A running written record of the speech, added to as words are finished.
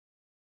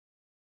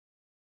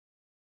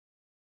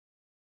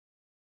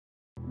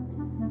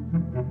As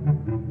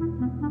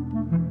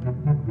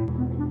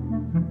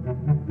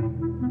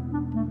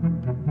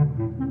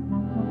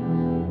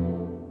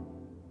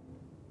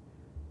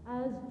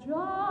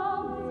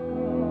jobs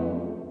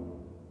go,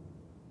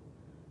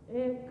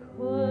 it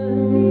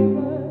could be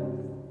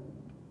worse.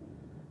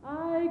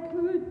 I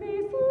could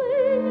be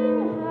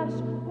slinging hash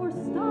or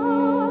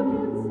stuck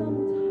in some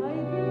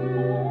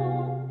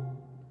tightrope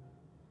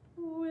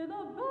with a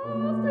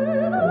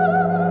bastard on the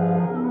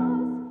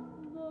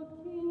bus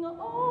looking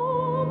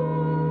over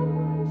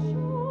my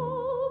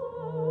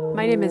shoulder.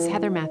 My name is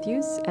Heather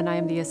Mathews, and I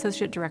am the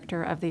Associate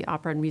Director of the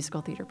Opera and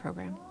Musical Theater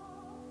program.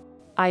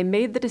 I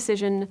made the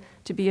decision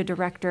to be a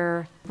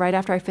director right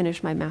after I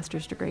finished my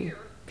master's degree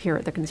here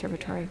at the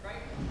Conservatory.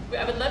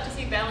 I would love to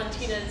see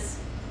Valentina's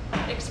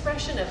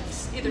expression of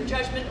either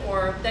judgment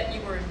or that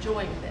you were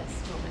enjoying this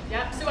moment.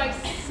 Yeah. So I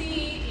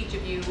see each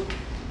of you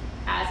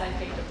as I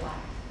fade to black.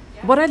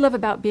 Yeah? What I love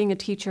about being a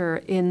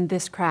teacher in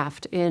this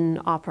craft, in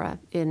opera,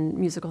 in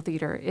musical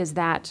theater, is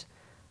that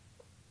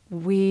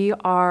we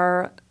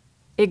are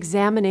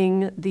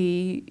examining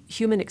the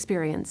human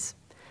experience.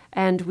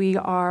 And we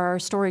are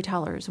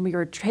storytellers, and we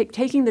are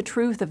taking the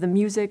truth of the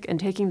music and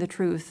taking the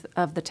truth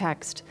of the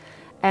text,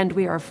 and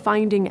we are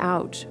finding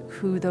out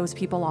who those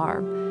people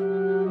are.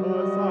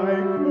 'Cause I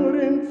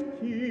couldn't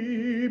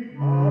keep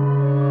up,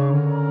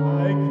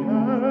 I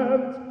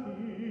can't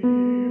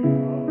keep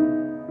up.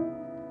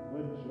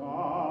 The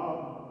job,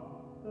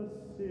 the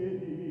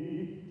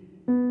city,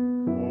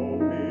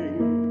 going,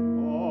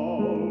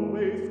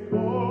 always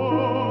going.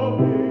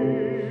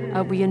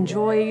 We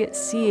enjoy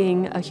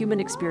seeing a human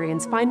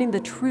experience, finding the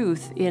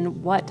truth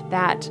in what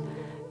that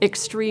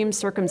extreme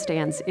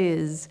circumstance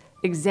is,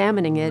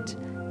 examining it,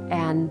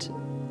 and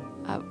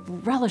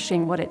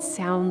relishing what it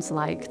sounds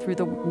like through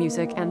the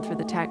music and through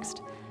the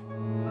text.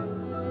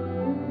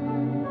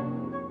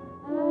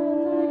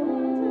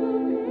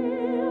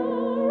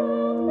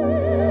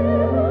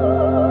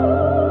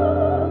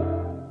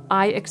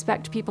 I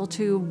expect people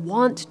to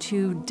want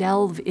to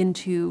delve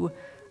into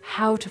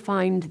how to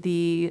find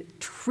the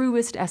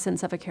truest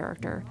essence of a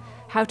character,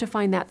 how to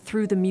find that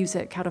through the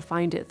music, how to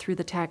find it through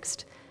the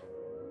text.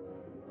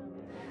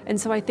 And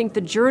so I think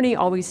the journey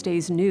always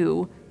stays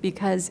new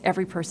because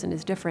every person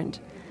is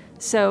different.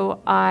 So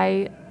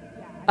I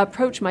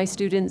approach my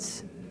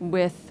students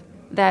with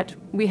that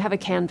we have a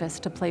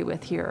canvas to play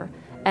with here,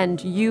 and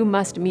you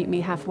must meet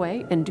me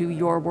halfway and do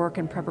your work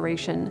and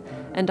preparation,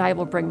 and I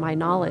will bring my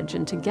knowledge,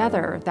 and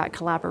together, that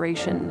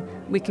collaboration,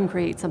 we can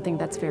create something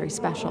that's very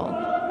special.